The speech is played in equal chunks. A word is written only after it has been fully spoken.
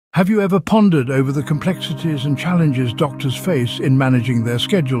Have you ever pondered over the complexities and challenges doctors face in managing their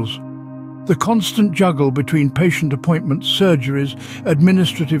schedules? The constant juggle between patient appointments, surgeries,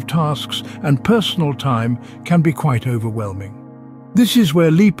 administrative tasks, and personal time can be quite overwhelming. This is where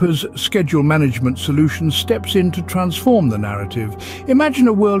LEPA's schedule management solution steps in to transform the narrative. Imagine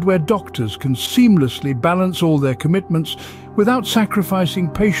a world where doctors can seamlessly balance all their commitments without sacrificing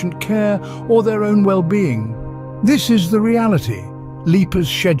patient care or their own well-being. This is the reality LEPA's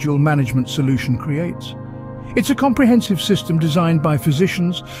schedule management solution creates. It's a comprehensive system designed by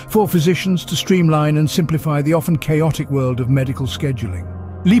physicians, for physicians to streamline and simplify the often chaotic world of medical scheduling.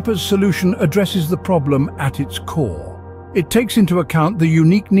 LEPA's solution addresses the problem at its core. It takes into account the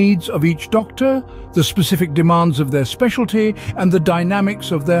unique needs of each doctor, the specific demands of their specialty, and the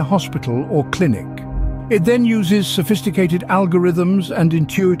dynamics of their hospital or clinic. It then uses sophisticated algorithms and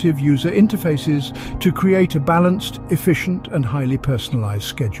intuitive user interfaces to create a balanced, efficient, and highly personalized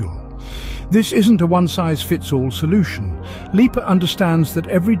schedule. This isn't a one-size-fits-all solution. LEPA understands that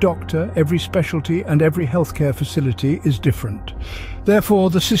every doctor, every specialty, and every healthcare facility is different. Therefore,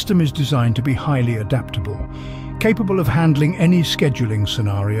 the system is designed to be highly adaptable, capable of handling any scheduling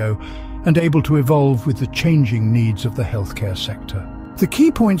scenario, and able to evolve with the changing needs of the healthcare sector. The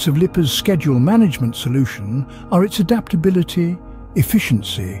key points of LEPA's schedule management solution are its adaptability,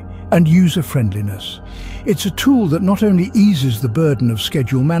 efficiency, and user-friendliness. It's a tool that not only eases the burden of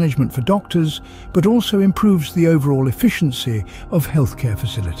schedule management for doctors, but also improves the overall efficiency of healthcare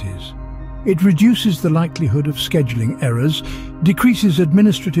facilities. It reduces the likelihood of scheduling errors, decreases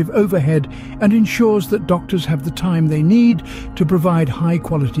administrative overhead, and ensures that doctors have the time they need to provide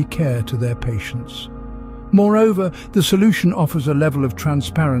high-quality care to their patients. Moreover, the solution offers a level of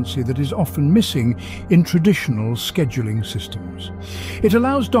transparency that is often missing in traditional scheduling systems. It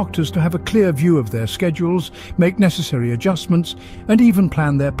allows doctors to have a clear view of their schedules, make necessary adjustments, and even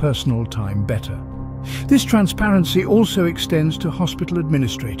plan their personal time better. This transparency also extends to hospital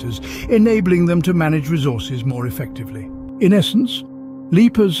administrators, enabling them to manage resources more effectively. In essence,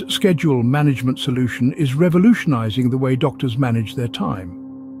 LEPA's schedule management solution is revolutionizing the way doctors manage their time.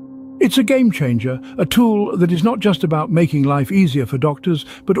 It's a game changer, a tool that is not just about making life easier for doctors,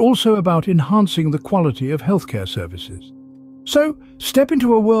 but also about enhancing the quality of healthcare services. So, step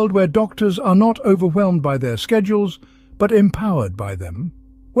into a world where doctors are not overwhelmed by their schedules, but empowered by them.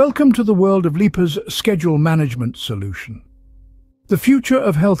 Welcome to the world of LEPA's schedule management solution. The future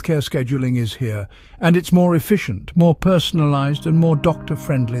of healthcare scheduling is here, and it's more efficient, more personalized, and more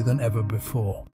doctor-friendly than ever before.